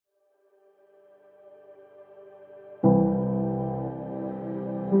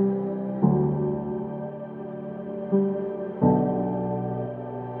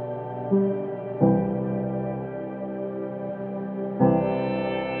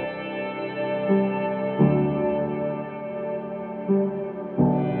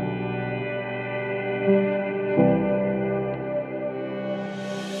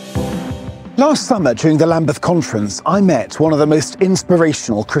Last summer, during the Lambeth Conference, I met one of the most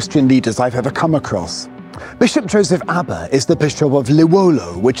inspirational Christian leaders I've ever come across. Bishop Joseph Abba is the Bishop of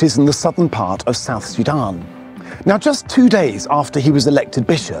Liwolo, which is in the southern part of South Sudan. Now, just 2 days after he was elected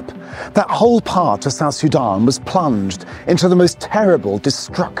bishop, that whole part of South Sudan was plunged into the most terrible,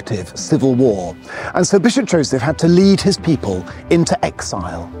 destructive civil war. And so Bishop Joseph had to lead his people into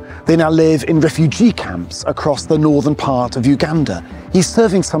exile. They now live in refugee camps across the northern part of Uganda. He's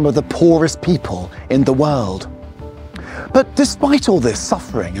serving some of the poorest people in the world. But despite all this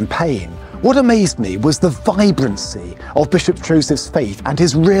suffering and pain, what amazed me was the vibrancy of Bishop Joseph's faith and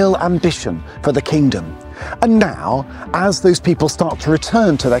his real ambition for the kingdom. And now, as those people start to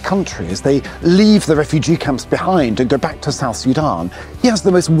return to their countries, they leave the refugee camps behind and go back to South Sudan, he has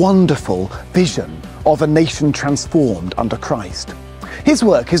the most wonderful vision of a nation transformed under Christ. His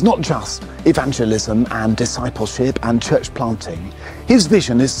work is not just evangelism and discipleship and church planting. His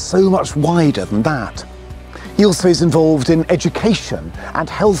vision is so much wider than that. He also is involved in education and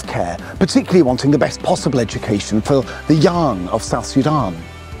healthcare, particularly wanting the best possible education for the young of South Sudan.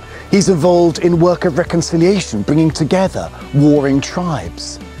 He's involved in work of reconciliation, bringing together warring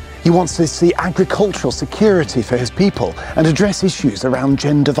tribes. He wants to see agricultural security for his people and address issues around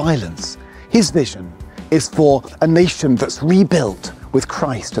gender violence. His vision is for a nation that's rebuilt with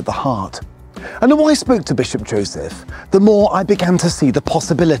Christ at the heart. And the more I spoke to Bishop Joseph, the more I began to see the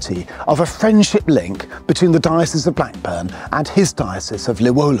possibility of a friendship link between the Diocese of Blackburn and his Diocese of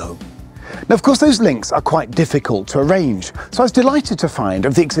Liwolo. Now, of course, those links are quite difficult to arrange, so I was delighted to find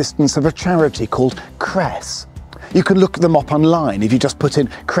of the existence of a charity called CRESS. You can look them up online if you just put in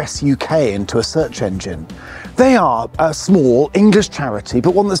CRESS UK into a search engine. They are a small English charity,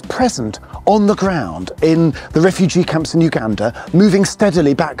 but one that's present on the ground in the refugee camps in Uganda, moving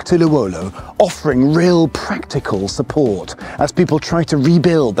steadily back to Liwolo, offering real practical support as people try to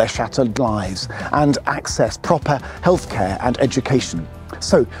rebuild their shattered lives and access proper healthcare and education.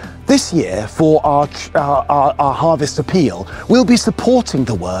 So this year, for our Harvest Appeal, we'll be supporting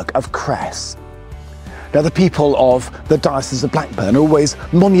the work of CRESS. Now, the people of the Diocese of Blackburn are always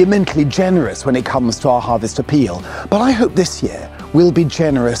monumentally generous when it comes to our Harvest Appeal, but I hope this year we'll be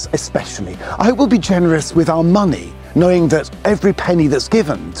generous especially. I hope we'll be generous with our money, knowing that every penny that's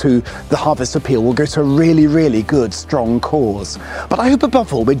given to the Harvest Appeal will go to a really, really good, strong cause. But I hope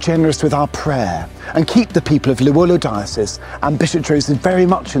above all we're generous with our prayer and keep the people of Liwolo Diocese and Bishop Joseph very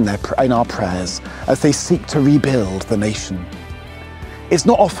much in our prayers as they seek to rebuild the nation. It's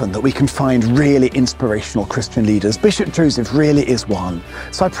not often that we can find really inspirational Christian leaders. Bishop Joseph really is one.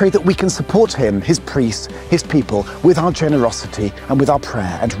 So I pray that we can support him, his priests, his people, with our generosity and with our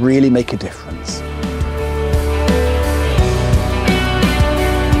prayer and really make a difference.